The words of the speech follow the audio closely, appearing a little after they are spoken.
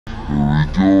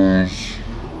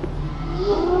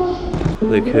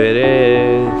Look who it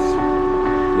is.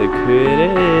 Look who it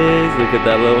is. Look at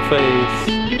that little face.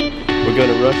 We're going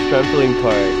to Rush Trampoline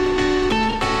Park.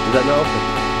 Is that not open?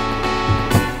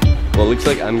 Well, looks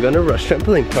like I'm going to Rush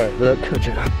Trampoline Park without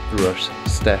Kojo. The Rush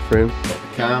staff room.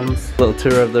 Cams. Little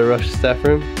tour of the Rush staff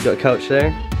room. Got a couch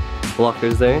there.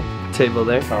 Lockers there. Table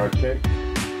there. Card trick.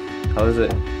 How is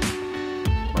it?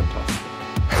 Fantastic.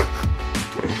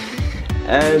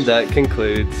 And that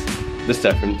concludes the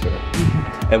staff room tour.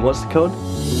 And what's the code?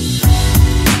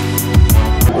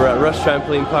 We're at Rush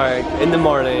Trampoline Park in the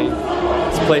morning.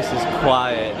 This place is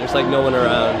quiet. There's like no one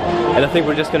around. And I think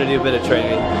we're just gonna do a bit of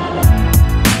training.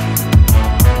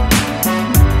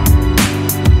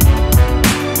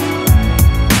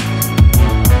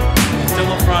 Still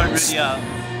up front, really up.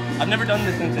 I've never done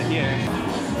this until here.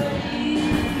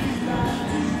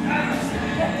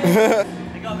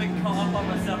 I got a bit caught up on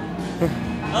myself.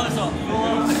 Oh, this one,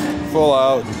 full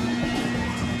out. Full out.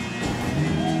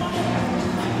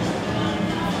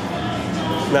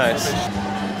 Nice.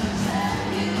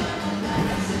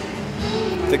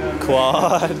 The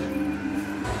quad.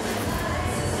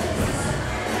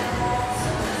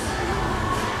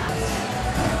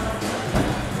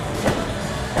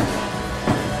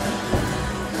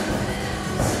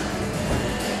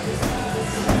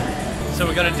 So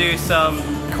we're gonna do some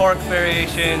cork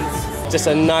variations. Just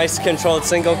a nice controlled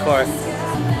single cork.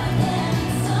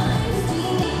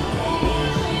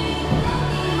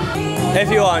 If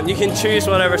you want, you can choose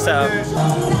whatever setup.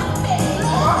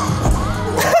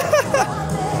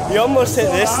 You almost hit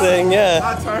this thing, yeah.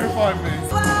 That terrified me.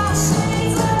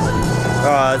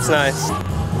 Oh, it's nice.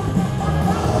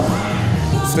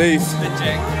 Steve. The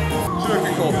jig. Sure,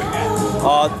 call me.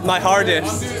 Oh, my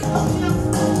hardest.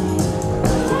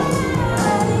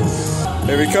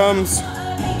 Here he comes.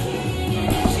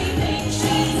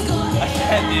 I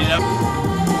can't beat it up.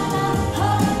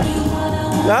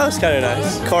 That was kind of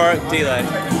nice. Cork delay.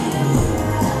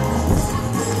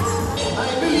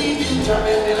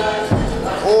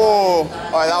 Oh,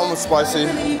 alright, that one was spicy.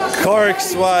 Cork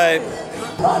swipe.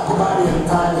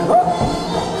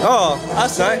 Oh,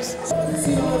 that's nice.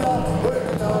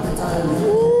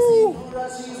 Woo.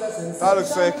 That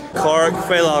looks sick. Cork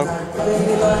fei long.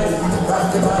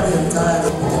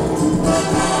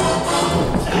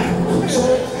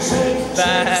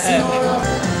 Bad.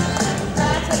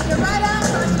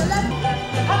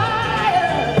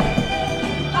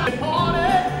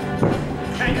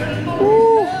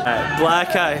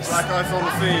 Black ice. Black ice on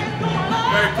the scene.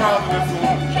 Very proud of this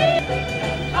one.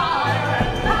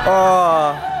 Oh.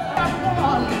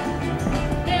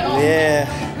 Yeah.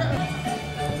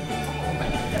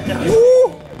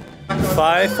 Woo.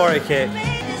 540 kick.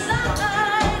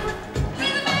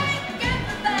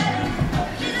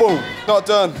 Boom. Not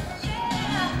done.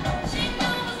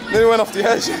 Nearly went off the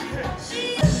edge.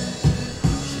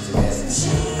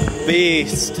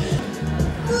 Beast.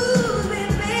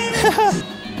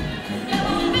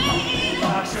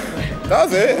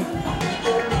 That's it.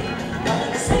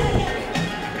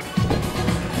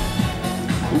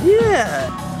 Yeah.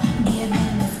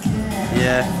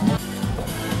 Yeah.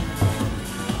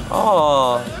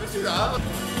 Oh.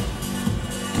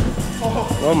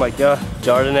 Oh my god.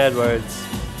 Jordan Edwards.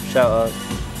 Shout out.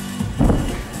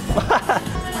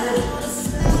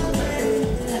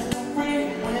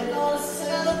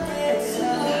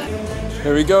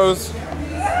 Here he goes.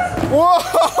 Whoa!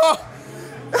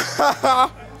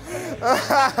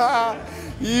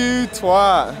 You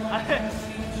twat.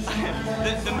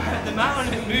 The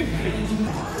mountain it moved.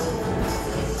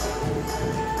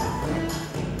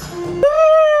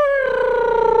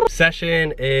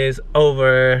 Session is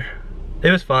over.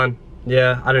 It was fun.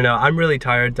 Yeah, I don't know. I'm really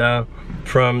tired though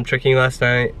from tricking last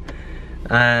night.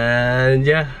 And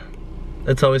yeah,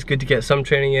 it's always good to get some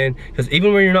training in, because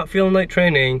even when you're not feeling like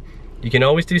training, you can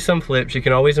always do some flips, you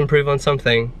can always improve on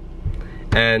something.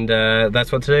 And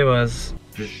that's what today was.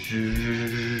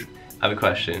 I have a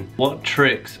question. What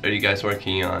tricks are you guys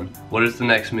working on? What is the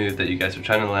next move that you guys are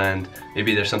trying to land?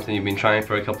 Maybe there's something you've been trying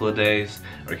for a couple of days,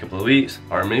 or a couple of weeks,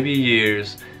 or maybe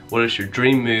years. What is your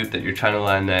dream move that you're trying to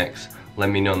land next? Let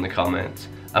me know in the comments.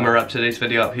 I'm gonna wrap today's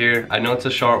video up here. I know it's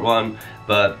a short one,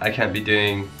 but I can't be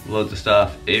doing loads of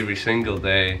stuff every single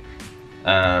day.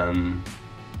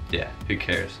 Yeah, who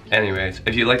cares? Anyways,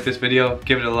 if you like this video,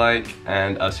 give it a like,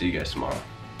 and I'll see you guys tomorrow.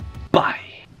 Bye.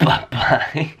 Bye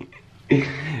bye.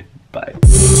 Bye.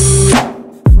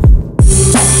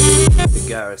 The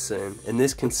Garrison, and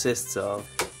this consists of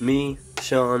me,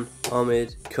 Sean,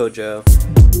 Ahmed, Kojo.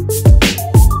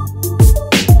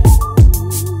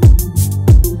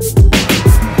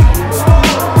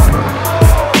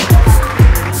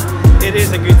 it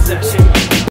is a good session.